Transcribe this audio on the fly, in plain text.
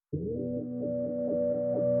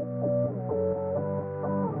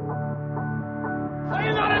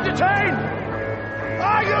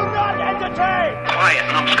Quiet,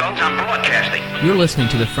 numbskulls, I'm broadcasting. You're listening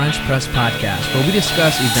to the French Press Podcast, where we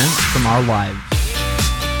discuss events from our lives.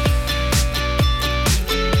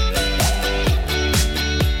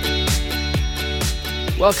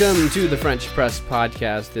 Welcome to the French Press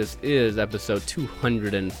Podcast. This is episode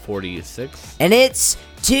 246. And it's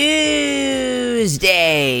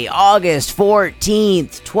Tuesday, August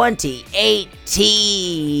 14th,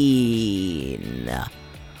 2018.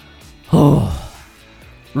 Oh,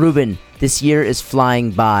 Ruben, this year is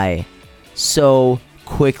flying by so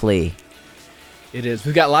quickly. It is.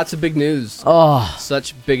 We've got lots of big news. Oh,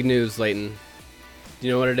 Such big news, Leighton. Do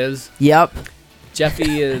you know what it is? yep,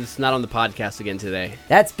 Jeffy is not on the podcast again today.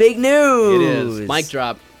 that's big It news. is. Mic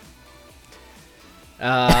drop.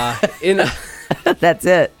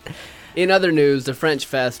 In other news, the French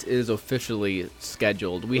Fest is officially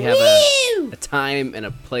scheduled. We have a time and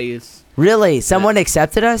a place. Really? Someone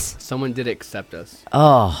accepted us? Someone did accept us.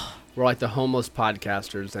 Oh, We're like the homeless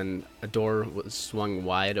podcasters, and a door was swung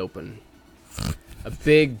wide open. A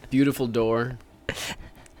big, beautiful door.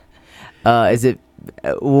 is it?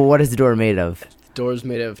 What is the door made of? The door's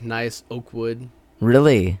made of nice oak wood,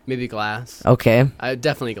 Really? maybe glass. Okay,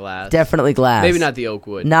 Definitely glass. definitely glass. Maybe not the oak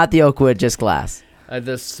wood. Not the oak wood, just glass.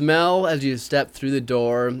 The smell as you step through the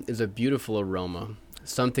door is a beautiful aroma,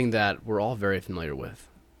 something that we're all very familiar with.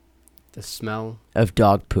 The smell Of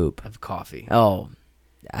dog poop. of coffee. Oh,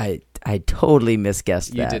 I totally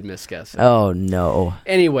misguessed You that. did misguess it. Oh no.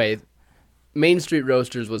 Anyway, Main Street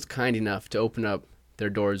Roasters was kind enough to open up their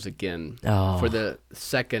doors again for the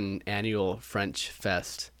second annual French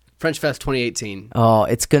Fest. French Fest 2018. Oh,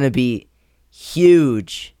 it's gonna be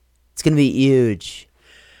huge. It's gonna be huge.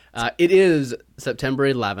 It is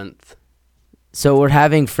September 11th. So we're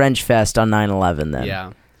having French Fest on 9/11 then.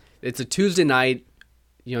 Yeah. It's a Tuesday night,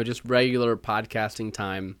 just regular podcasting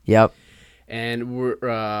time. Yep. And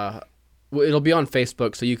it'll be on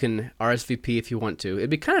Facebook, so you can RSVP if you want to. It'd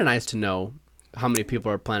be kind of nice to know how many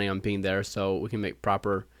people are planning on being there, so we can make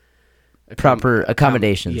proper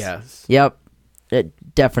accommodations. Yes. Yep.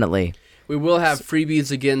 Definitely. We will have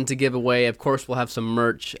freebies again to give away. Of course, we'll have some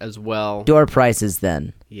merch as well. Door prices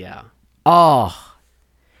then. Yeah. Oh,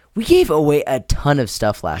 we gave away a ton of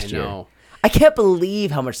stuff last year. I know. I can't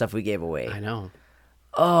believe how much stuff we gave away. I know.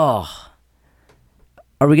 Oh.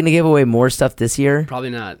 Are we gonna give away more stuff this year? Probably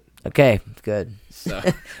not. Okay, good. So.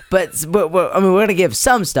 but I mean, we're gonna give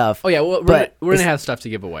some stuff. Oh yeah, well, we're gonna have stuff to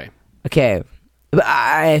give away. Okay, but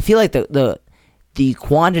I feel like the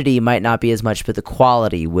quantity might not be as much, but the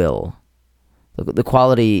quality will. The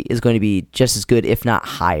quality is going to be just as good, if not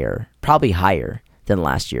higher. Probably higher than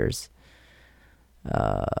last year's.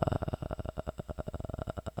 What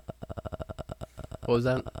was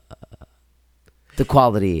that? The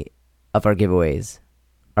quality of our giveaways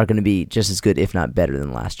are going to be just as good, if not better,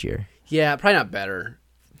 than last year. Yeah, probably not better,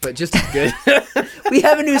 but just as good. We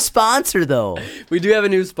have a new sponsor, though. We do have a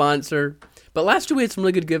new sponsor. But last year we had some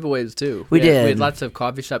really good giveaways, too. We did. We had lots of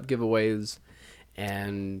coffee shop giveaways,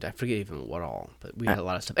 and I forget even what all, but we had a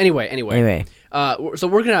lot of stuff. Anyway. So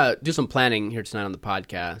we're going to do some planning here tonight on the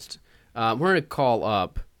podcast. We're going to call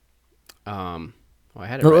up... I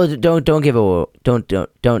had it right. Don't give it.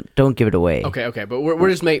 Don't give it away. Okay, but we're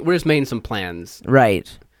just making some plans.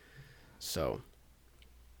 Right. So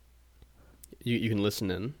you can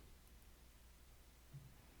listen in.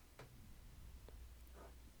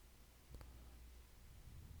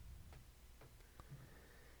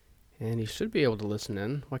 And you should be able to listen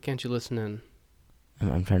in. Why can't you listen in?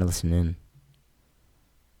 I'm trying to listen in.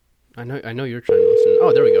 I know you're trying to listen.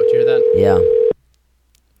 Oh, there we go. Did you hear that? Yeah.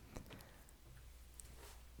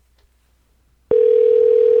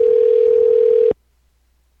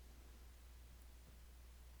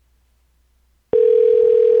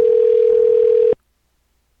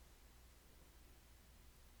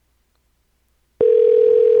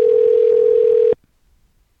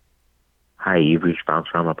 Hi, you've reached Bounce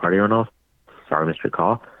Around My Party Rental. Sorry, missed your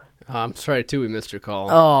call. I'm sorry, too, we missed your call.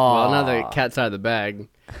 Oh. Well, now the cat's out of the bag.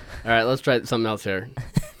 All right, let's try something else here.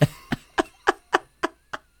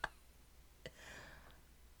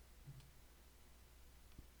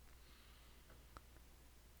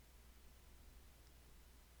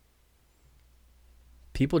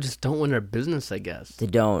 People just don't want their business, I guess. They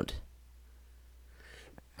don't.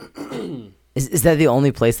 Is that the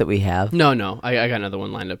only place that we have? No. I got another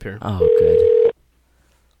one lined up here. Oh, good.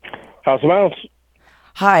 House of Mouse.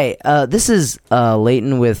 Hi, this is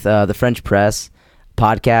Leighton with the French Press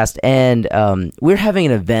podcast, and we're having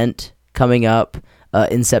an event coming up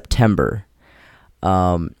in September.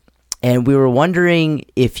 And we were wondering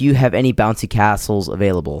if you have any bouncy castles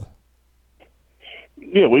available.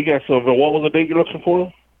 Yeah, we got some. What was the date you're looking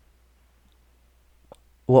for?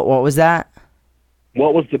 What was that?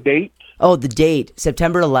 What was the date? Oh, the date,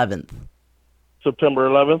 September 11th. September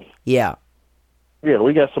 11th? Yeah. Yeah,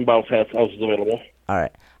 we got some bounce houses available. All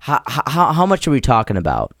right. How much are we talking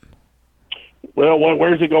about? Well,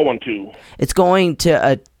 where's it going to? It's going to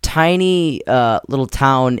a tiny little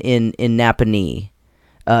town in Napanee.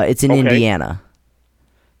 It's in Indiana.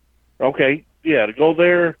 Okay, yeah, to go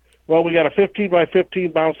there, well, we got a 15 by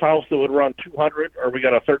 15 bounce house that would run 200, or we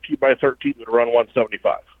got a 13 by 13 that would run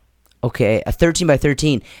 175. Okay, a 13 by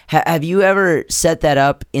 13. Have you ever set that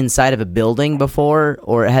up inside of a building before,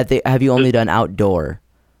 or have you only done outdoor?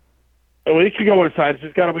 Well, it can go inside. It's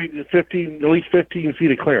just got to be at least 15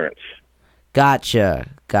 feet of clearance. Gotcha.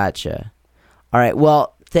 All right.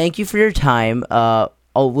 Well, thank you for your time. I'll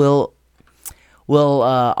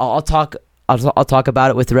talk about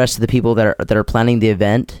it with the rest of the people that are planning the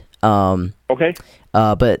event. Okay.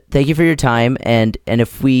 But thank you for your time, and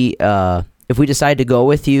if we decide to go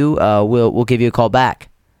with you, we'll give you a call back.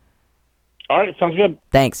 All right, sounds good.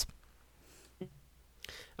 Thanks.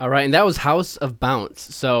 All right, and that was House of Bounce.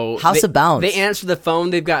 So House of Bounce. They answered the phone.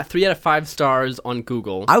 They've got 3 out of 5 stars on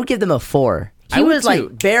Google. I would give them a 4. He I would was too.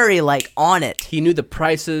 very on it. He knew the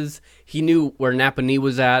prices. He knew where Napanee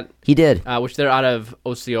was at. He did. Which they're out of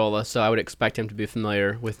Osceola, so I would expect him to be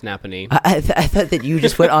familiar with Napanee. I thought that you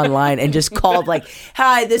just went online and just called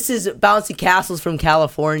 "Hi, this is Bouncy Castles from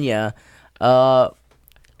California. Where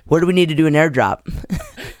do we need to do an airdrop?"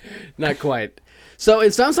 Not quite. So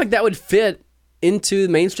it sounds like that would fit into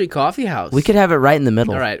the Main Street Coffee House. We could have it right in the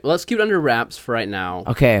middle. All right. Well, let's keep it under wraps for right now.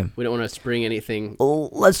 Okay. We don't want to spring anything. Well,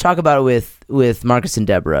 let's talk about it with Marcus and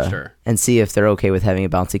Deborah. Sure. And see if they're okay with having a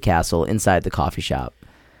bouncy castle inside the coffee shop.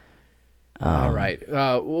 All right.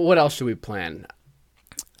 What else should we plan?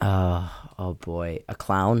 Oh boy, a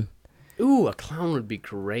clown. Ooh, a clown would be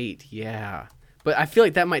great. Yeah, but I feel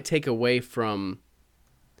like that might take away from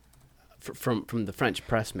the French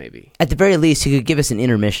press. Maybe at the very least, he could give us an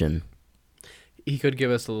intermission. He could give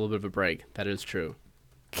us a little bit of a break. That is true.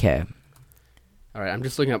 Okay. All right. I'm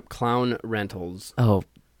just looking up clown rentals.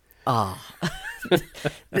 I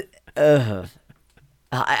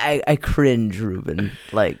cringe, Ruben.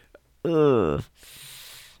 Ugh.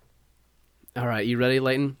 All right, you ready,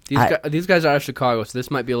 Leighton? These guys are out of Chicago, so this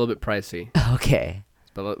might be a little bit pricey. Okay.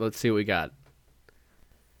 But let's see what we got.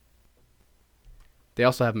 They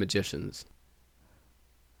also have magicians.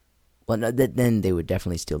 Well, no, then they would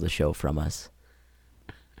definitely steal the show from us.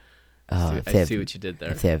 I see what you did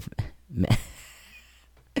there. If they have...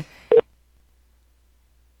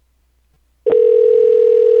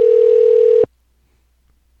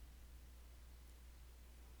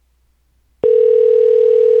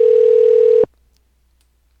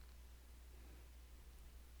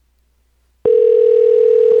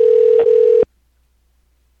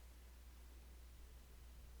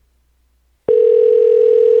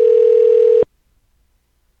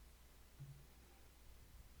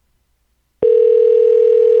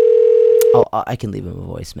 I can leave him a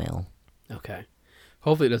voicemail. Okay.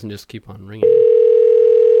 Hopefully it doesn't just keep on ringing.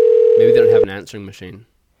 Maybe they don't have an answering machine.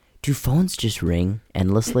 Do phones just ring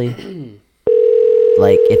endlessly?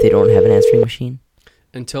 If they don't have an answering machine?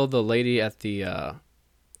 Until the lady at the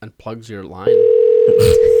unplugs your line.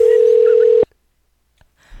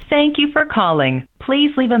 Thank you for calling.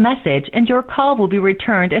 Please leave a message and your call will be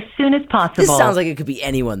returned as soon as possible. This sounds like it could be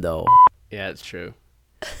anyone, though. Yeah, it's true.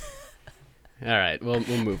 All right, we'll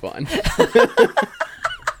move on.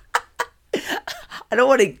 I don't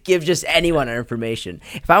want to give just anyone our information.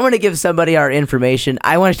 If I want to give somebody our information,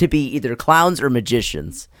 I want it to be either clowns or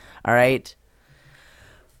magicians. All right?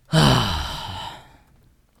 All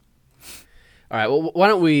right, well, why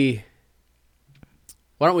don't we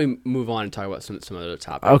move on and talk about some other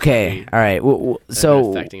topics? Okay, all right.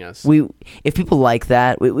 So affecting us. If people like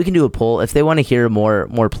that, we can do a poll. If they want to hear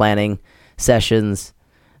more planning sessions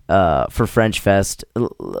for French Fest,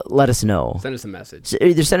 let us know. Send us a message. So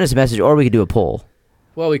either send us a message or we could do a poll.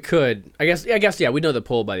 Well, we could. I guess. Yeah. We know the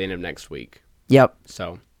poll by the end of next week. Yep.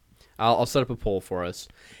 So, I'll set up a poll for us,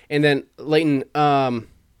 and then Leighton.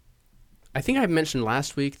 I think I mentioned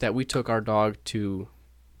last week that we took our dog to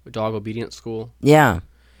dog obedience school. Yeah,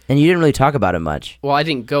 and you didn't really talk about it much. Well, I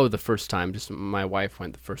didn't go the first time. Just my wife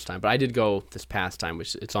went the first time, but I did go this past time,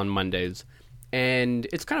 which it's on Mondays, and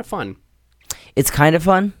it's kind of fun. It's kind of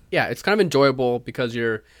fun. Yeah, it's kind of enjoyable because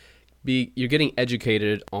you're getting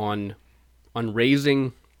educated on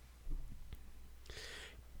raising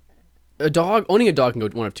a dog. Owning a dog can go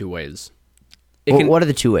one of two ways. What are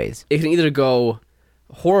the two ways? It can either go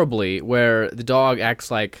horribly, where the dog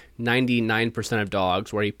acts like 99% of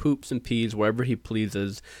dogs, where he poops and pees wherever he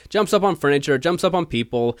pleases, jumps up on furniture, jumps up on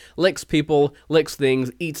people, licks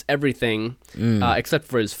things, eats everything except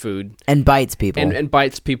for his food. And bites people. And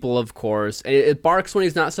bites people, of course. It barks when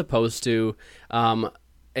he's not supposed to, and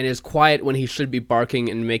is quiet when he should be barking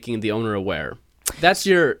and making the owner aware. That's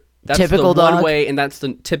typical the dog? one way, and that's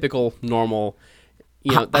the typical normal,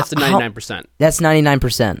 that's the 99%. That's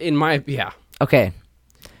 99%. In my, yeah. Okay.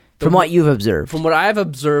 From what you've observed. From what I've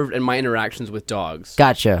observed in my interactions with dogs.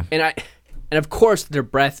 Gotcha. And of course their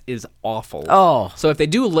breath is awful. Oh. So if they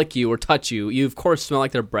do lick you or touch you, you of course smell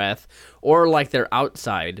like their breath or like their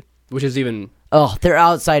outside, which is even Oh, their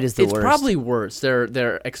outside is the worst. It's probably worse.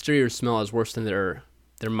 Their exterior smell is worse than their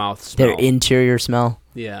mouth smell. Their interior smell?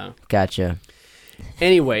 Yeah. Gotcha.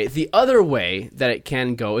 Anyway, the other way that it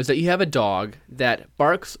can go is that you have a dog that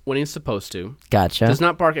barks when he's supposed to. Gotcha. Does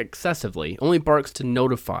not bark excessively. Only barks to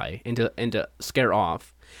notify and to scare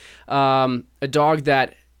off. A dog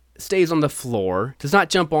that stays on the floor, does not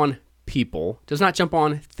jump on people, does not jump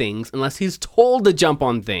on things unless he's told to jump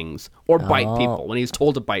on things or bite people when he's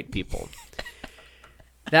told to bite people.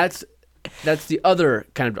 That's the other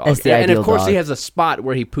kind of dog. That's the and ideal of course dog. he has a spot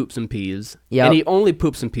where he poops and pees. Yep. And he only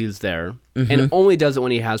poops and pees there. And only does it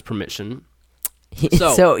when he has permission.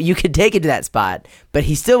 So you could take it to that spot, but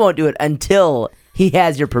he still won't do it until he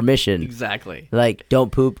has your permission. Exactly. Like,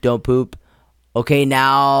 don't poop. Okay,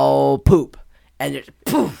 now poop. And it,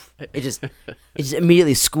 poof, it just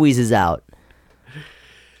immediately squeezes out.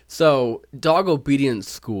 So, dog obedience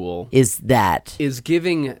school Is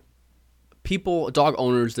giving dog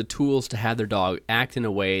owners, the tools to have their dog act in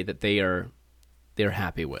a way that they're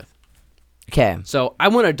happy with. okay. So, I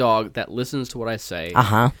want a dog that listens to what I say.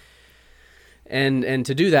 Uh-huh. And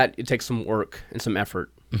to do that, it takes some work and some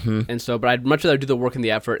effort. And so, but I'd much rather do the work and the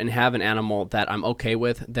effort and have an animal that I'm okay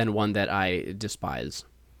with than one that I despise.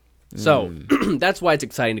 So that's why it's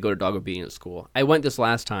exciting to go to dog obedience school. I went this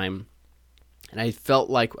last time, and I felt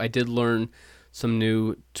like I did learn some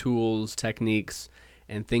new tools, techniques,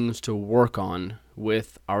 and things to work on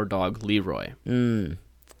with our dog Leroy.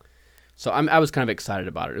 So I was kind of excited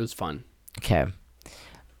about it. It was fun. Okay.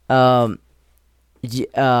 Do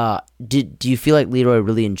you feel like Leroy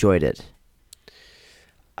really enjoyed it?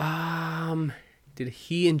 Did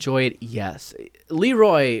he enjoy it? Yes.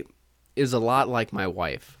 Leroy is a lot like my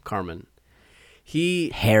wife, Carmen.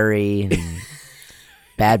 Hairy and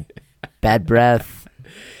bad breath.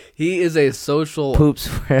 He is a social Poops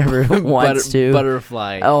wherever he wants to.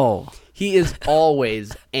 Butterfly. Oh. He is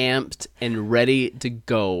always amped and ready to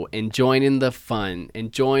go and join in the fun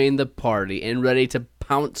and join the party and ready to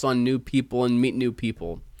pounce on new people and meet new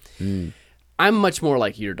people. I'm much more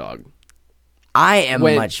like your dog. I am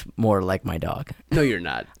much more like my dog. No, you're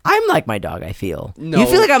not. I'm like my dog, I feel. No. You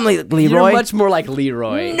feel like I'm like Leroy? You're much more like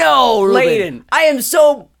Leroy. No, Layden. Ruben. I am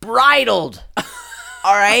so bridled.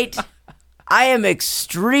 All right? I am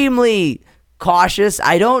extremely cautious.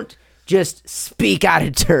 I don't just speak out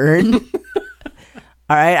of turn. All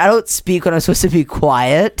right? I don't speak when I'm supposed to be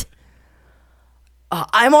quiet.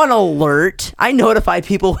 I'm on alert. I notify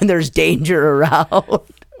people when there's danger around.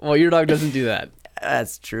 Well, your dog doesn't do that.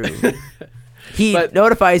 That's true. He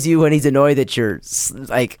notifies you when he's annoyed that you're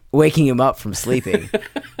like waking him up from sleeping.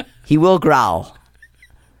 He will growl.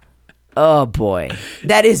 Oh boy,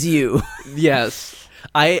 that is you. Yes,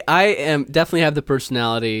 I am definitely have the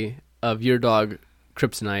personality of your dog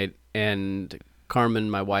Kryptonite, and Carmen,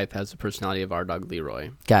 my wife, has the personality of our dog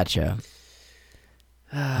Leroy. Gotcha.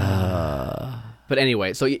 But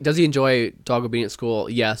anyway, so does he enjoy dog obedience school?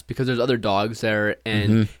 Yes, because there's other dogs there,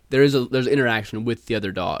 and there's interaction with the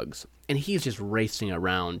other dogs, and he's just racing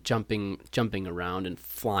around, jumping around, and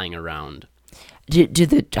flying around.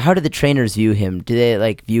 How do the trainers view him? Do they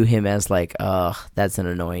like view him as like, that's an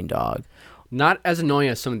annoying dog? Not as annoying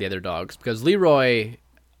as some of the other dogs, because Leroy,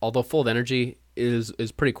 although full of energy, is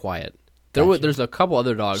pretty quiet. There's a couple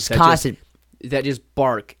other dogs that just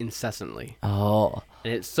bark incessantly. Oh.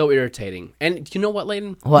 And it's so irritating. And you know what,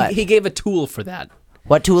 Layden? What? He gave a tool for that.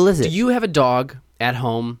 What tool is it? Do you have a dog at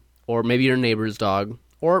home, or maybe your neighbor's dog,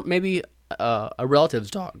 or maybe a relative's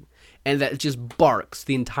dog, and that just barks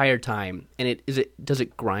the entire time? And does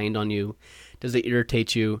it grind on you? Does it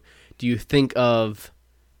irritate you? Do you think of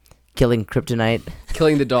killing Kryptonite?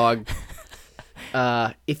 Killing the dog?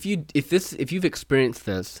 If you've experienced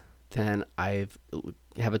this, then I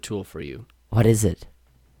have a tool for you. What is it?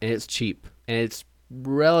 And it's cheap, and it's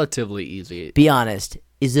relatively easy. Be honest.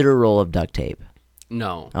 Is it a roll of duct tape?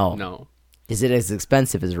 No. Oh. No. Is it as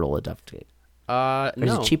expensive as a roll of duct tape? No. Or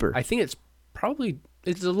is it cheaper? I think it's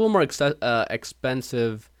a little more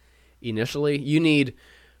expensive initially, you need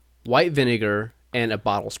white vinegar and a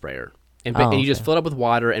bottle sprayer. And you just fill it up with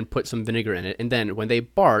water and put some vinegar in it. And then when they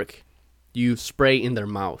bark, you spray in their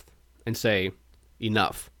mouth and say,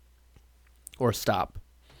 enough, or stop.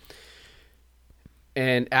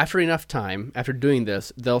 And after enough time, after doing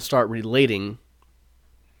this, they'll start relating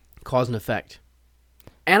cause and effect.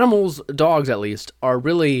 Animals, dogs at least, are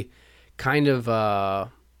really kind of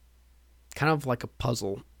like a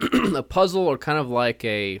puzzle. A puzzle, or kind of like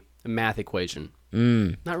a math equation.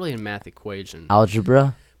 Not really a math equation.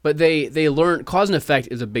 Algebra? But they learn cause and effect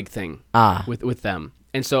is a big thing with them.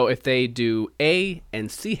 And so if they do A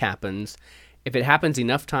and C happens, if it happens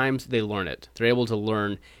enough times, they learn it. They're able to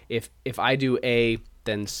learn if I do A,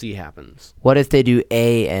 then C happens. What if they do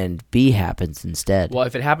A and B happens instead? Well,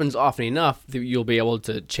 if it happens often enough, you'll be able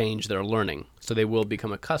to change their learning. So they will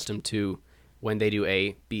become accustomed to when they do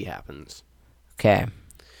A, B happens. Okay.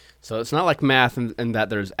 So it's not like math in that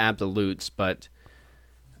there's absolutes, but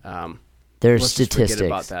there's let's statistics. Just forget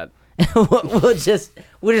about that.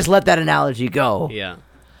 we'll just let that analogy go. Yeah.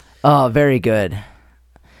 Oh, very good.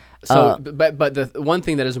 So, but the one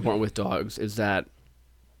thing that is important with dogs is that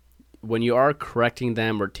when you are correcting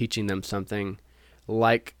them or teaching them something,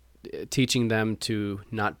 like teaching them to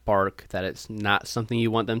not bark, that it's not something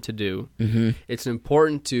you want them to do, it's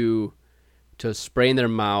important to spray in their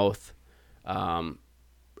mouth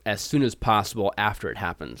as soon as possible after it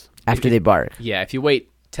happens. After they bark. Yeah, if you wait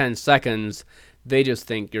 10 seconds, they just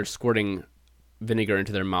think you're squirting vinegar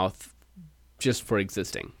into their mouth just for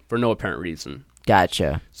existing, for no apparent reason.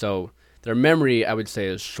 Gotcha. So their memory, I would say,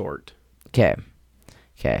 is short. Okay.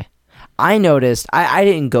 I noticed, I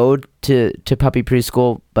didn't go to puppy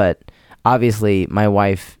preschool, but obviously my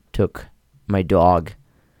wife took my dog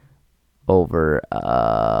over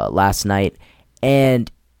last night,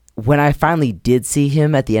 and when I finally did see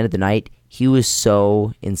him at the end of the night, he was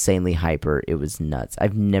so insanely hyper. It was nuts.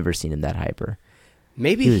 I've never seen him that hyper.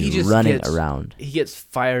 Maybe he was just running gets, around. He gets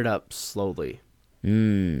fired up slowly.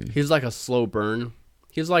 He's like a slow burn.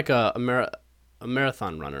 He's like a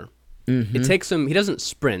marathon runner. It takes him. He doesn't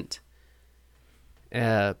sprint,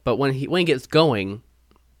 but when he gets going,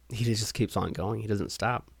 he just keeps on going. He doesn't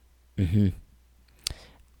stop.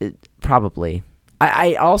 Probably.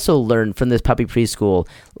 I also learned from this puppy preschool,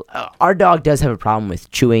 our dog does have a problem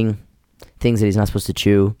with chewing things that he's not supposed to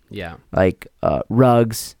chew. Yeah. Like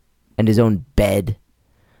rugs and his own bed.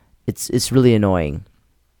 It's really annoying.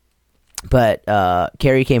 But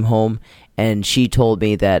Carrie came home and she told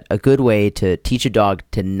me that a good way to teach a dog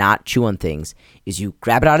to not chew on things is you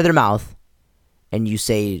grab it out of their mouth and you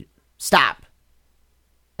say, stop.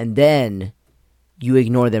 And then you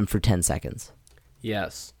ignore them for 10 seconds.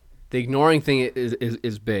 Yes. The ignoring thing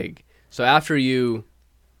is big. So after you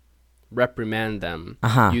reprimand them,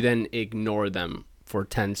 you then ignore them for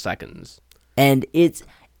 10 seconds. And it's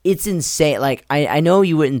insane. Like, I know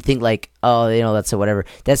you wouldn't think like, oh, that's a whatever.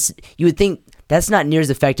 You would think that's not near as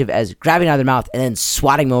effective as grabbing out of their mouth and then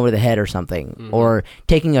swatting them over the head or something. Or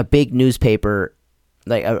taking a big newspaper,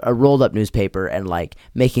 like a rolled up newspaper, and like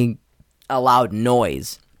making a loud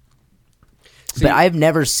noise. But I've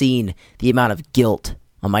never seen the amount of guilt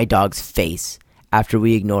on my dog's face after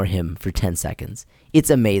we ignore him for 10 seconds.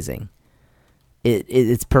 It's amazing.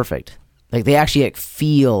 It's perfect. Like, they actually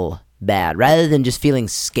feel bad. Rather than just feeling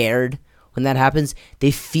scared when that happens,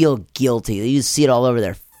 they feel guilty. You just see it all over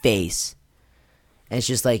their face. And it's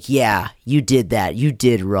just like, yeah, you did that. You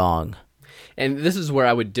did wrong. And this is where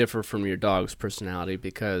I would differ from your dog's personality,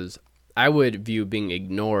 because I would view being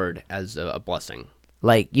ignored as a blessing.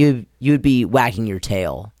 Like, you'd be wagging your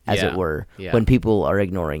tail, as it were, when people are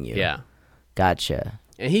ignoring you. Yeah. Gotcha.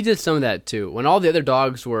 And he did some of that, too. When all the other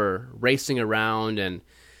dogs were racing around and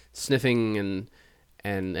sniffing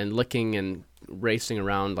and licking and racing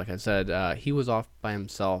around, like I said, he was off by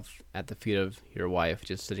himself at the feet of your wife,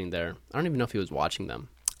 just sitting there. I don't even know if he was watching them.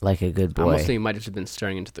 Like a good boy. I almost think he might just have been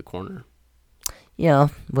staring into the corner. Yeah,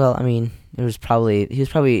 well, I mean, he was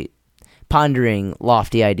probably pondering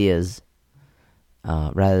lofty ideas.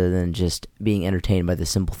 Rather than just being entertained by the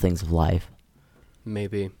simple things of life.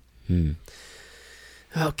 Maybe.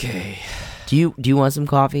 Okay. Do you want some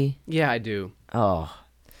coffee? Yeah, I do. Oh.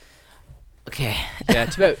 Okay. Yeah,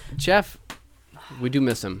 too bad. Jeff, we do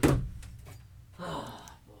miss him. Oh,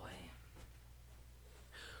 boy.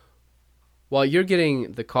 While you're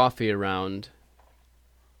getting the coffee around,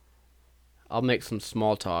 I'll make some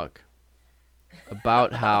small talk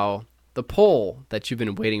about how the poll that you've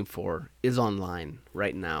been waiting for is online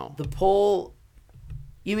right now. The poll?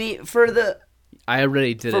 You mean for the... I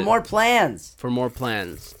already did it. For more plans. For more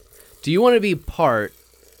plans. Do you want to be part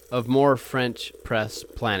of more French press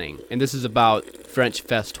planning? And this is about French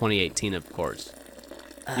Fest 2018, of course.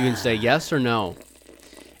 You can say yes or no.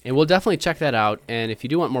 And we'll definitely check that out. And if you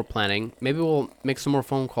do want more planning, maybe we'll make some more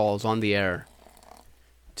phone calls on the air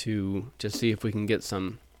to just see if we can get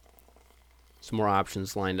some more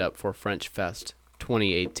options lined up for French Fest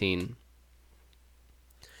 2018.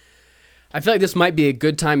 I feel like this might be a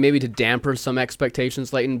good time maybe to damper some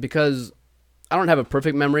expectations, Leighton, because I don't have a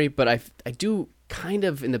perfect memory, but I do kind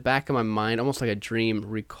of in the back of my mind, almost like a dream,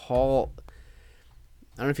 recall,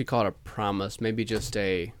 I don't know if you call it a promise, maybe just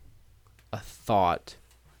a thought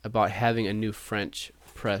about having a new French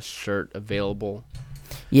press shirt available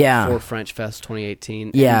for French Fest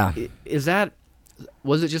 2018. Yeah. And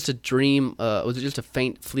was it just a dream? Was it just a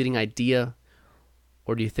faint, fleeting idea?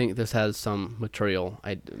 Or do you think this has some material?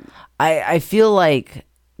 I feel like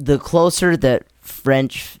the closer that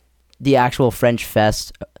the actual French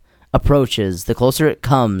Fest approaches, the closer it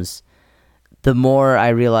comes, the more I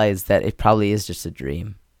realize that it probably is just a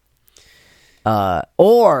dream.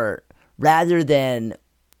 Or rather than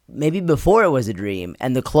maybe before it was a dream,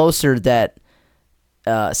 and the closer that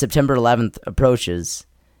September 11th approaches,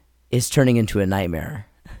 is turning into a nightmare.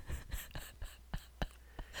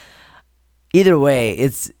 Either way,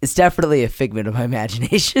 it's definitely a figment of my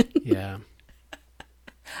imagination. Yeah.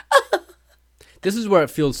 This is where it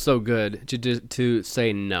feels so good to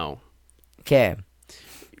say no. Okay.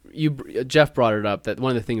 Jeff brought it up that one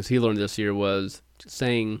of the things he learned this year was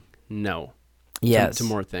saying no. Yes. To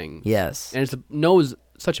more things. Yes. And no is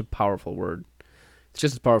such a powerful word. It's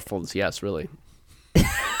just as powerful as yes, really.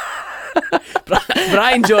 but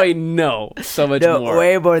I enjoy no so much more.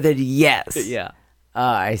 Way more than yes. Yeah.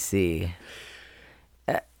 I see.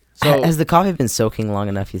 So, has the coffee been soaking long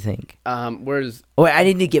enough, you think? Wait, I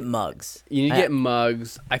need to get mugs. You need to get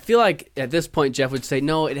mugs. I feel like at this point Jeff would say,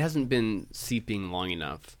 no, it hasn't been seeping long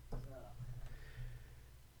enough.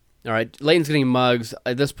 All right, Leighton's getting mugs.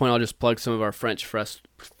 At this point, I'll just plug some of our French Press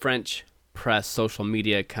social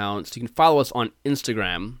media accounts. You can follow us on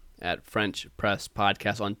Instagram at French Press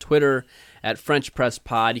Podcast, on Twitter at French Press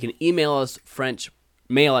Pod. You can email us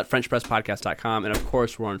mail at FrenchPressPodcast.com, and of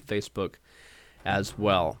course, we're on Facebook as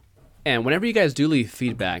well. And whenever you guys do leave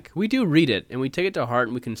feedback, we do read it, and we take it to heart,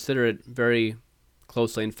 and we consider it very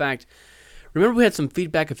closely. In fact, remember we had some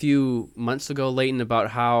feedback a few months ago, Leighton, about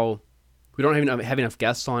how we don't have enough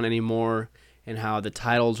guests on anymore, and how the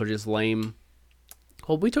titles are just lame.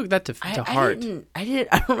 Well, we took that to heart. I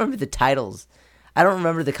don't remember the titles. I don't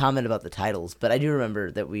remember the comment about the titles, but I do remember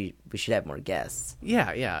that we should have more guests.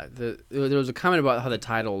 Yeah. There was a comment about how the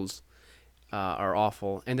titles are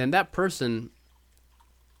awful, and then that person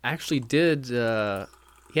actually did.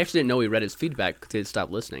 He actually didn't know we read his feedback because he had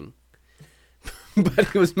stopped listening, but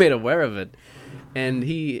he was made aware of it, and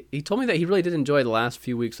he told me that he really did enjoy the last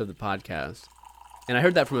few weeks of the podcast, and I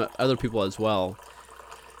heard that from other people as well.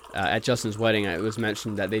 At Justin's wedding, it was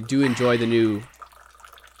mentioned that they do enjoy the new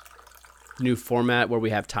format where we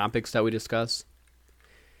have topics that we discuss,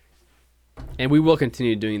 and we will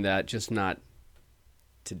continue doing that, just not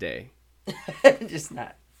today. Just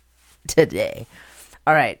not today.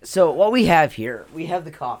 All right, so what we have here, we have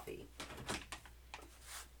the coffee.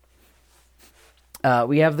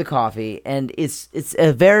 And it's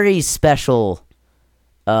a very special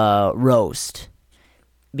roast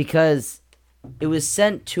because it was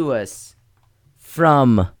sent to us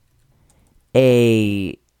from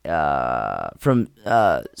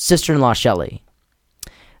sister-in-law Shelley,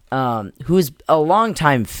 who's a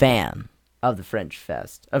longtime fan of the French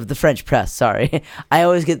Press. Sorry, I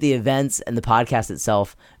always get the events and the podcast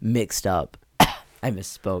itself mixed up. I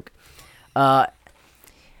misspoke. But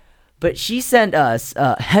she sent us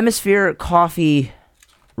Hemisphere Coffee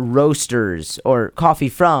Roasters, or coffee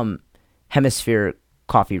from Hemisphere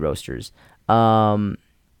Coffee Roasters.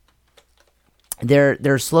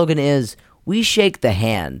 Their slogan is, "We shake the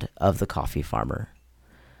hand of the coffee farmer."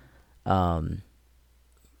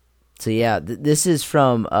 So yeah, this is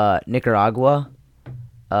from Nicaragua,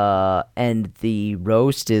 and the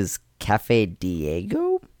roast is Cafe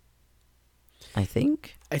Diego. I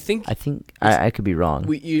think I could be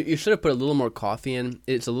wrong. You should have put a little more coffee in.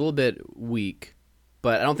 It's a little bit weak,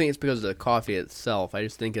 but I don't think it's because of the coffee itself. I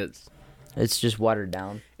just think it's just watered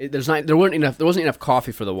down. There wasn't enough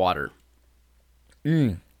coffee for the water.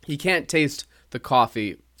 You can't taste the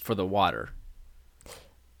coffee for the water.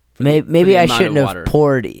 Maybe I shouldn't have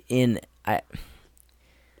poured in.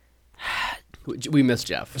 We miss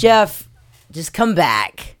Jeff. Jeff, just come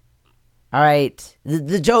back. All right,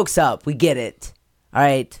 the joke's up. We get it. All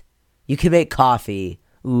right, you can make coffee.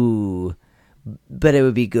 Ooh, but it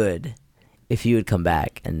would be good if you would come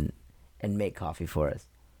back and make coffee for us.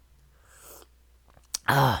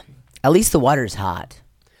 At least the water's hot.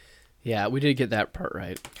 Yeah, we did get that part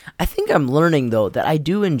right. I think I'm learning, though, that I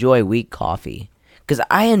do enjoy weak coffee. Because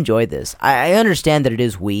I enjoy this. I understand that it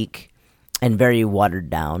is weak and very watered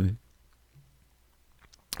down.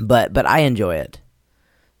 But I enjoy it.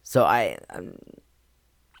 So I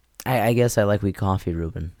guess I like weak coffee,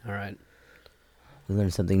 Ruben. All right. We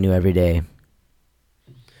learn something new every day.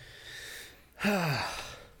 I've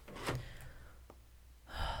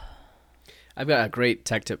got a great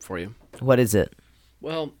tech tip for you. What is it?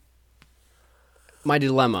 Well, my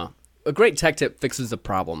dilemma. A great tech tip fixes the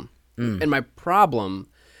problem. And my problem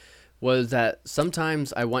was that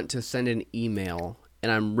sometimes I want to send an email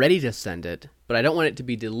and I'm ready to send it, but I don't want it to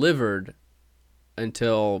be delivered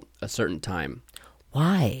until a certain time.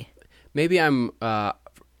 Why? Maybe I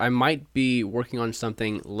might be working on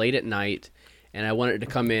something late at night and I want it to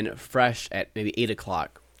come in fresh at maybe 8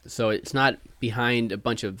 o'clock. So it's not behind a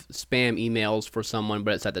bunch of spam emails for someone,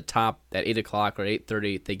 but it's at the top at 8 o'clock or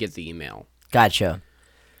 8:30, they get the email. Gotcha.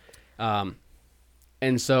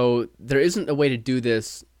 And so there isn't a way to do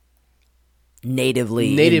this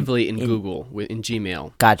Natively in Google, in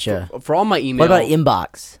Gmail. Gotcha. For all my email. What about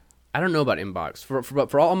inbox? I don't know about inbox.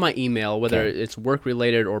 For all my email, whether it's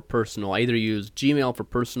work-related or personal, I either use Gmail for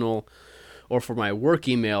personal or for my work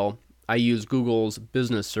email, I use Google's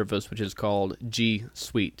business service, which is called G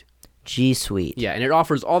Suite. G Suite. Yeah, and it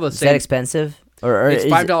offers all the Is same. that expensive? Or it's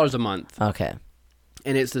 $5 a month. Okay.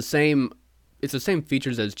 And it's the same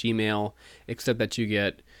features as Gmail, except that you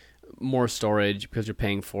get more storage because you're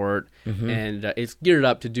paying for it, and it's geared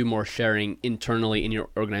up to do more sharing internally in your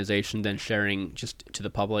organization than sharing just to the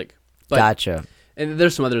public. But, Gotcha. And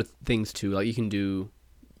there's some other things too, like you can do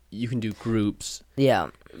groups. Yeah.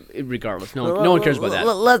 Regardless, no one cares about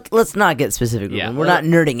that. Let's not get specific. Yeah, We're not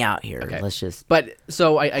nerding out here. Okay. Let's just. But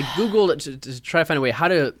so I Googled it to try to find a way how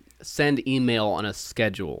to send email on a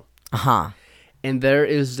schedule. And there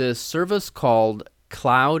is this service called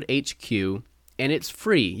Cloud HQ, and it's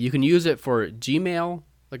free. You can use it for Gmail,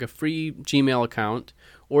 like a free Gmail account,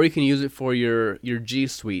 or you can use it for your G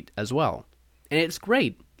Suite as well. And it's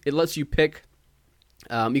great. It lets you pick.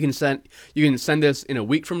 You can send this in a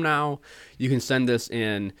week from now. You can send this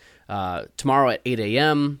in tomorrow at 8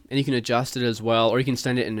 a.m., and you can adjust it as well, or you can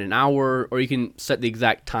send it in an hour, or you can set the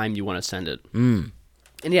exact time you want to send it.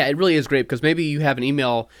 And yeah, it really is great because maybe you have an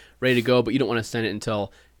email ready to go, but you don't want to send it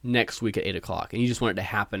until next week at 8 o'clock, and you just want it to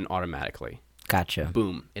happen automatically. Gotcha.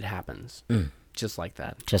 Boom, it happens. Just like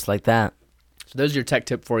that. Just like that. So there's your tech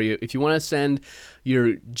tip for you. If you want to send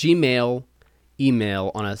your Gmail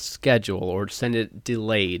email on a schedule or send it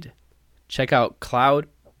delayed, check out Cloud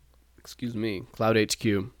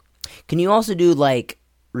HQ. Can you also do like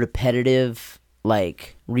repetitive,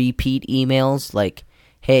 like repeat emails? Like,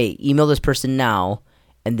 hey, email this person now,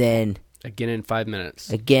 and then again in 5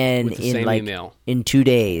 minutes. Again with the in same like email. In 2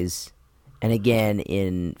 days, and again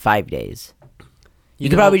in 5 days. You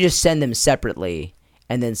could probably just send them separately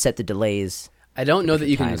and then set the delays. I don't know that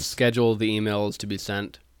you can schedule the emails to be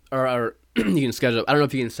sent, or you can schedule. I don't know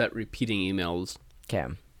if you can set repeating emails. Okay.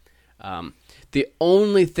 The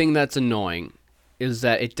only thing that's annoying is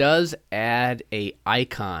that it does add a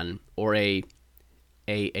icon or a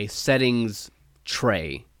settings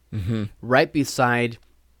tray right beside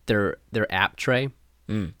their app tray,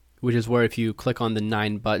 which is where if you click on the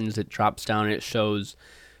 9 buttons, it drops down and it shows,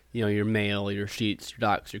 your mail, your sheets, your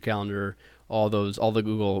docs, your calendar, all the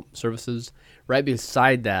Google services. Right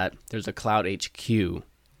beside that, there's a Cloud HQ.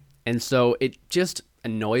 And so it just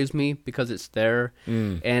annoys me because it's there.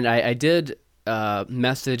 And I did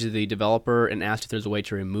message the developer and asked if there's a way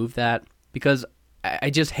to remove that because I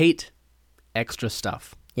just hate extra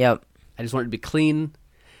stuff. Yep. I just want it to be clean.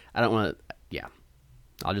 I don't want to,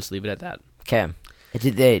 I'll just leave it at that. Okay.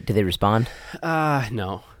 Did they respond?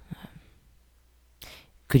 No.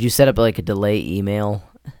 Could you set up like a delay email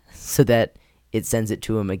so that it sends it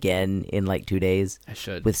to them again in like 2 days? I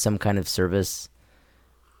should. With some kind of service.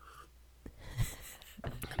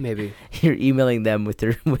 Maybe. You're emailing them with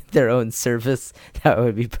their own service. That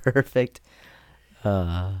would be perfect.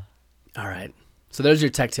 All right. So there's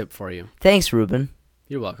your tech tip for you. Thanks, Ruben.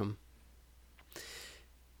 You're welcome.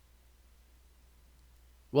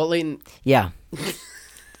 Well, Leighton. Yeah.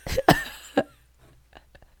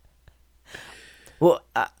 Well,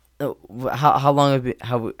 how long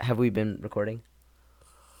have we been recording?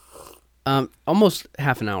 Almost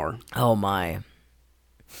half an hour. Oh my.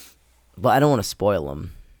 Well, I don't want to spoil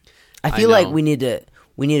them. I feel like we need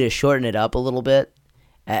to shorten it up a little bit,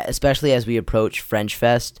 especially as we approach French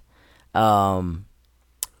Fest, so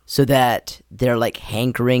that their like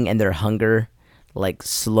hankering and their hunger, like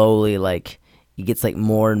slowly like it gets like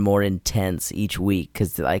more and more intense each week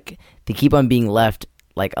because like they keep on being left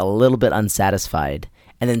like a little bit unsatisfied,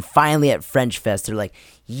 and then finally at French Fest they're like,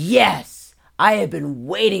 yes, I have been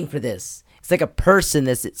waiting for this. It's like a person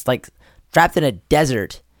it's like trapped in a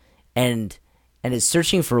desert and is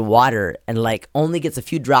searching for water and like only gets a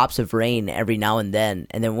few drops of rain every now and then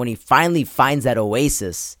when he finally finds that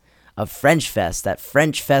oasis of French Fest, that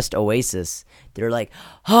French Fest oasis, they're like,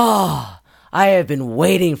 oh, I have been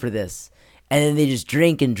waiting for this. And then they just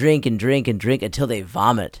drink and drink and drink and drink until they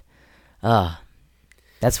vomit.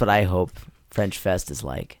 That's what I hope French Fest is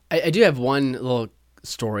like. I do have one little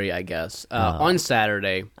story, I guess. On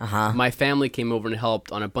Saturday, my family came over and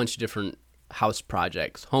helped on a bunch of different house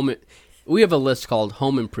projects. We have a list called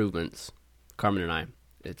Home Improvements, Carmen and I.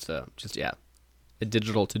 It's just a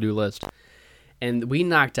digital to-do list. And we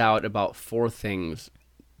knocked out about 4 things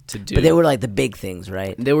to do. But they were like the big things,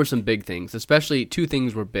 right? There were some big things, especially 2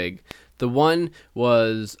 things were big. The one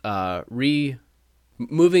was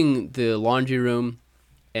moving the laundry room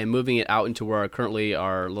and moving it out into where currently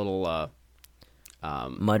our little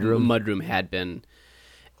mudroom had been.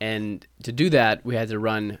 And to do that, we had to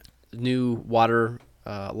run new water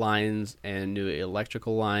lines and new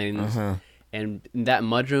electrical lines. And that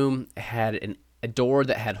mudroom had a door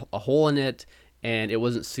that had a hole in it, and it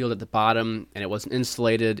wasn't sealed at the bottom, and it wasn't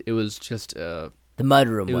insulated. It was just the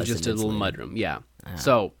mudroom. It was just a little mudroom, yeah.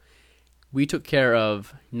 So we took care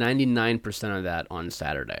of 99% of that on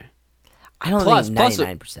Saturday. I don't think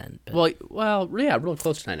 99%. Well, yeah, real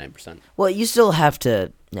close to 99%. Well, you still have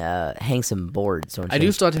to hang some boards, don't you? I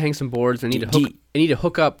do still have to hang some boards. I need to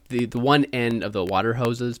hook up the one end of the water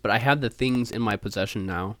hoses, but I have the things in my possession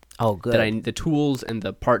now. Oh, good. The tools and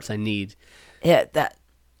the parts I need. Yeah, that.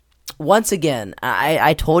 Once again,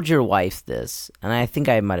 I told your wife this, and I think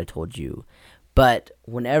I might have told you, but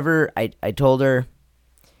whenever I told her,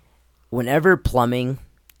 whenever plumbing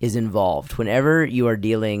is involved, whenever you are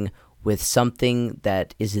dealing with something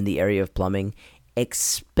that is in the area of plumbing,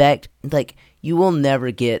 expect, like, you will never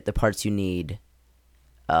get the parts you need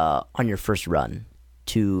on your first run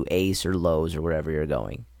to Ace or Lowe's or wherever you're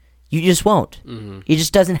going. You just won't. Mm-hmm. It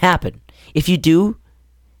just doesn't happen. If you do,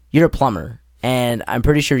 you're a plumber, and I'm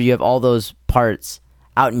pretty sure you have all those parts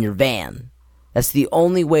out in your van. That's the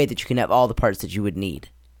only way that you can have all the parts that you would need.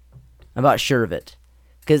 I'm about sure of it.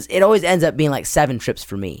 Because it always ends up being like 7 trips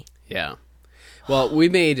for me. Yeah. Well, we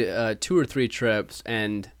made 2 or 3 trips,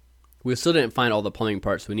 and we still didn't find all the plumbing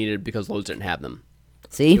parts we needed because Lowe's didn't have them.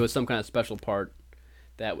 See? It was some kind of special part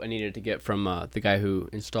that I needed to get from the guy who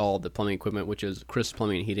installed the plumbing equipment, which is Chris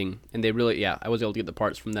Plumbing and Heating. And they really, I was able to get the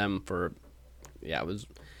parts from them for, I was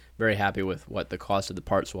very happy with what the cost of the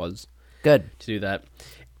parts was. Good. To do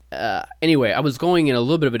that. Anyway, I was going in a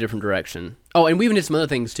little bit of a different direction. Oh, and we even did some other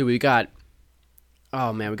things, too. We got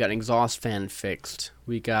an exhaust fan fixed.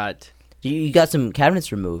 We got... You got some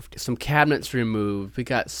cabinets removed. We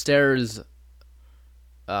got stairs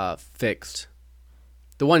fixed.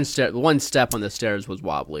 The one step on the stairs was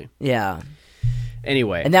wobbly. Yeah.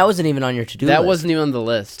 Anyway. And that wasn't even on your to-do list. That wasn't even on the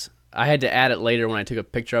list. I had to add it later when I took a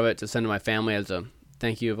picture of it to send to my family as a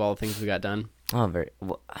thank you of all the things we got done. Oh, very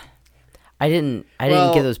well. I didn't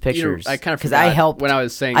get those pictures. I kind of forgot I helped when I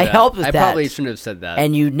was saying that. I helped with that. I probably shouldn't have said that.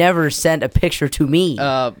 And you never sent a picture to me.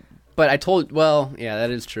 But I told, that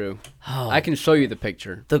is true. Oh, I can show you the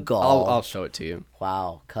picture. The gall. I'll show it to you.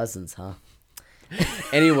 Wow, cousins, huh?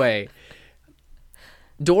 Anyway,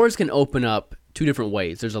 doors can open up 2 different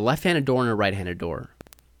ways. There's a left-handed door and a right-handed door.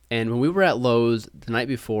 And when we were at Lowe's the night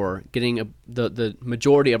before, getting the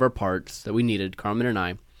majority of our parts that we needed, Carmen and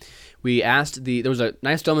I, we asked there was a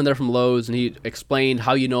nice gentleman there from Lowe's, and he explained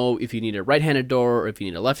how you know if you need a right-handed door or if you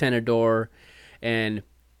need a left-handed door. And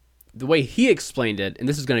the way he explained it, and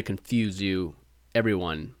this is going to confuse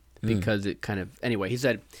everyone, because it kind of... Anyway, he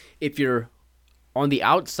said, if you're on the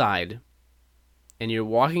outside and you're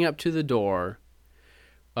walking up to the door,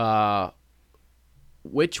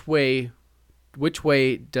 which way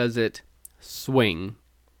does it swing?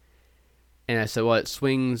 And I said, well, it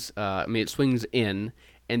swings... it swings in,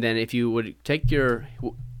 and then if you take your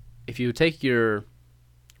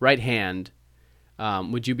right hand,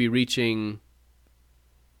 would you be reaching...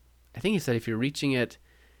 I think he said if you're reaching it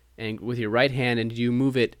and with your right hand, and you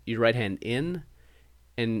move your right hand in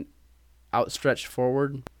and outstretched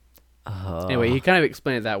forward. Anyway, he kind of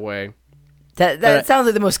explained it that way. That sounds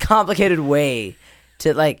like the most complicated way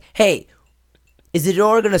to, like, hey, is the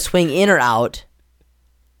door going to swing in or out?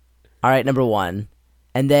 All right, number 1.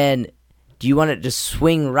 And then, do you want it to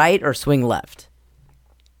swing right or swing left?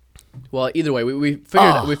 Well, either way, we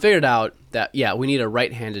figured out that, we need a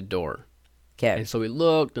right-handed door. Okay. And so we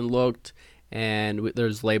looked, and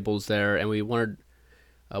there's labels there, and we wanted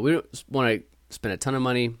We don't want to spend a ton of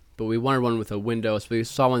money, but we wanted one with a window. So we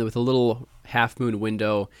saw one with a little half-moon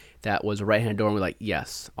window that was a right-handed door, and we're like,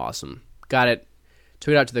 yes, awesome. Got it.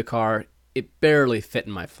 Took it out to the car. It barely fit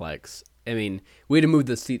in my Flex. I mean, we had to move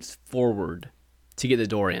the seats forward to get the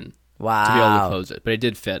door in. Wow. To be able to close it, but it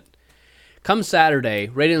did fit. Come Saturday,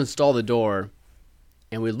 ready to install the door,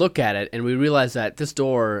 and we look at it, and we realize that this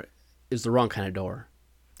door is the wrong kind of door.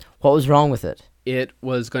 What was wrong with it? It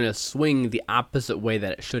was going to swing the opposite way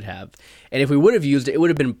that it should have. And if we would have used it, it would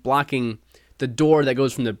have been blocking the door that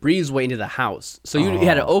goes from the breezeway into the house. So you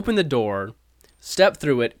had to open the door, step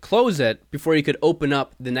through it, close it, before you could open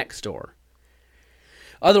up the next door.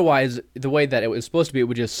 Otherwise, the way that it was supposed to be, it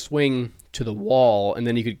would just swing to the wall, and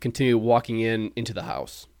then you could continue walking into the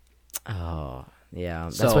house. Oh, yeah.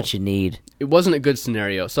 That's So, what you need. It wasn't a good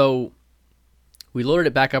scenario. So we loaded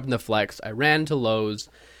it back up in the Flex. I ran to Lowe's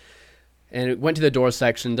and went to the door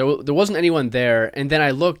section. There wasn't anyone there. And then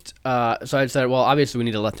I looked. So I decided, well, obviously we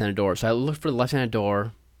need a left-handed door. So I looked for the left-handed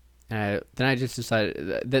door. And then I just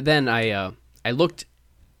decided that then I looked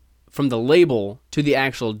from the label to the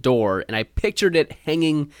actual door, and I pictured it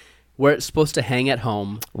hanging where it's supposed to hang at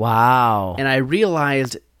home. Wow. And I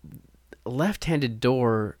realized left-handed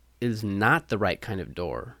door is not the right kind of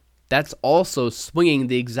door. That's also swinging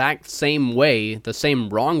the exact same way, the same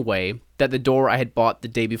wrong way, that the door I had bought the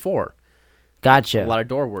day before. Gotcha. A lot of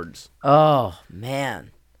door words. Oh,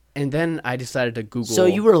 man. And then I decided to Google. So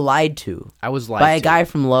you were lied to. I was lied by a to. guy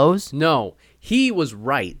from Lowe's? No, he was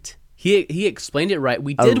right. He explained it right.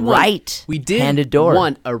 We A did want, right-handed we did door.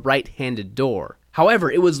 want a right-handed door. However,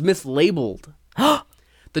 it was mislabeled.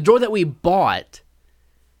 The door that we bought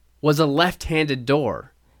was a left-handed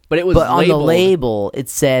door, but it was But on labeled. the label, it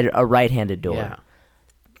said a right-handed door.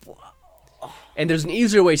 Yeah. And there's an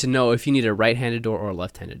easier way to know if you need a right-handed door or a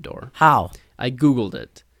left-handed door. How? I Googled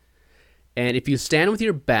it. And if you stand with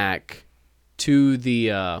your back to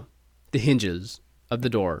the hinges of the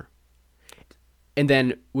door, and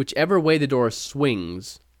then whichever way the door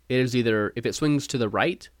swings, it is either, if it swings to the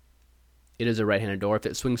right, it is a right-handed door. If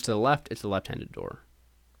it swings to the left, it's a left-handed door.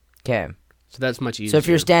 Okay. So that's much easier. So if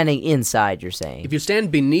you're standing inside, you're saying. If you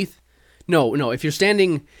stand beneath, no, if you're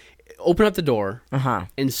standing, open up the door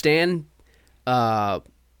and stand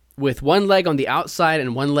with one leg on the outside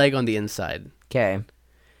and one leg on the inside. Okay.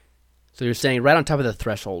 So you're standing right on top of the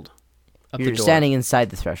threshold of the You're door. standing inside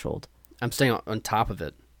the threshold. I'm standing on top of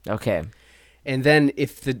it. Okay. And then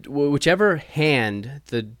if whichever hand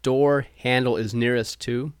the door handle is nearest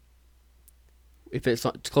to, if it's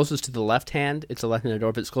closest to the left hand, it's a left-handed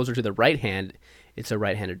door. If it's closer to the right hand, it's a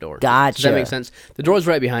right-handed door. Gotcha. Does that make sense? The door's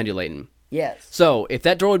right behind you, Leighton. Yes. So if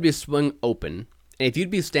that door would be swung open, and if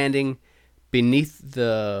you'd be standing beneath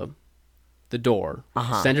the door,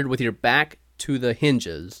 centered with your back to the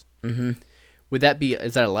hinges, would that be,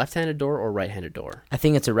 is that a left-handed door or a right-handed door? I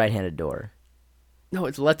think it's a right-handed door. No,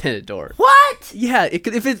 it's a left-handed door. What? Yeah,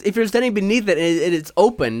 if you're standing beneath it and it's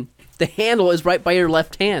open, the handle is right by your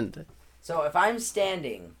left hand. So if I'm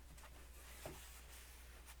standing...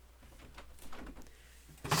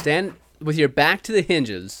 Stand with your back to the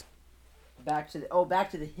hinges. back to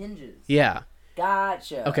the hinges. Yeah.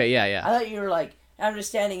 Gotcha. Okay, yeah. I thought you were like, I'm just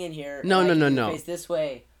standing in here. No, and I no. can face this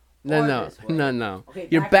way. No. or this way. No. Okay,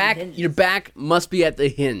 Your back to the hinges. your back must be at the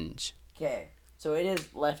hinge. Okay. So it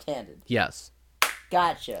is left-handed. Yes.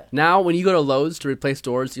 Gotcha. Now, when you go to Lowe's to replace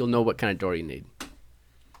doors, you'll know what kind of door you need.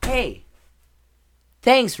 Hey.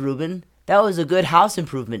 Thanks, Ruben. That was a good house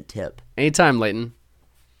improvement tip. Anytime, Leighton.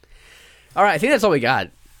 All right, I think that's all we got.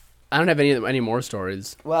 I don't have any more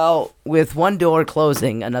stories. Well, with one door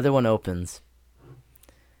closing, another one opens.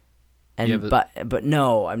 And Yeah, but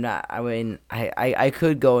no, I'm not. I mean, I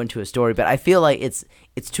could go into a story, but I feel like it's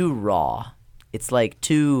too raw. It's like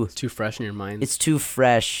too. It's too fresh in your mind. It's too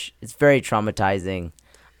fresh. It's very traumatizing.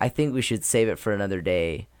 I think we should save it for another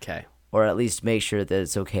day, Okay. or at least make sure that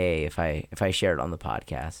it's okay if I share it on the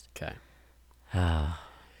podcast. Okay.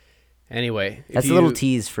 Anyway. That's a little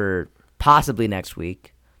tease for possibly next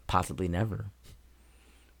week, possibly never.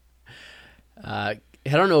 Head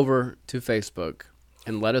on over to Facebook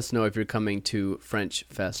and let us know if you're coming to French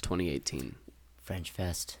Fest 2018. French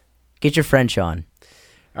Fest. Get your French on.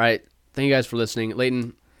 All right. Thank you guys for listening.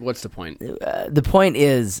 Leighton, what's the point? The point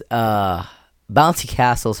is, bouncy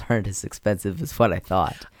castles aren't as expensive as what I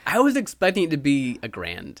thought. I was expecting it to be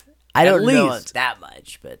 $1,000. I don't know least. that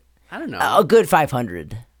much, but I don't know. a good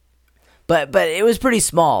 500. But it was pretty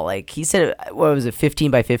small. Like he said, what was it,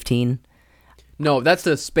 15 by 15? No, that's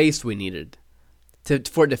the space we needed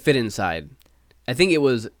for it to fit inside. I think it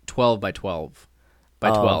was 12 by 12 by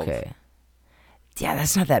 12. Okay. Yeah,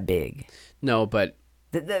 that's not that big. No, but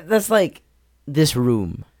That's like this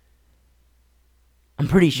room. I'm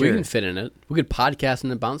pretty sure. We can fit in it. We could podcast in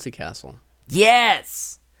the bouncy castle.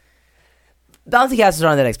 Yes! Bouncy castles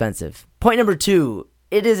aren't that expensive. Point number 2,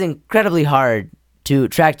 it is incredibly hard to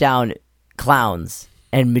track down clowns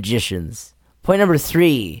and magicians. Point number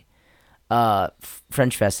 3,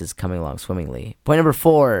 French Fest is coming along swimmingly. Point number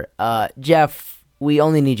 4, Jeff, we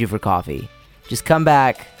only need you for coffee. Just come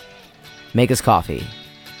back, make us coffee.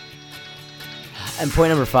 And point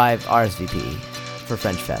number 5, RSVP for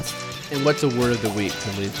French Fest. And what's a word of the week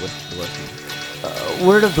to leave with the listeners?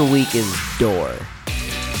 Word of the week is door.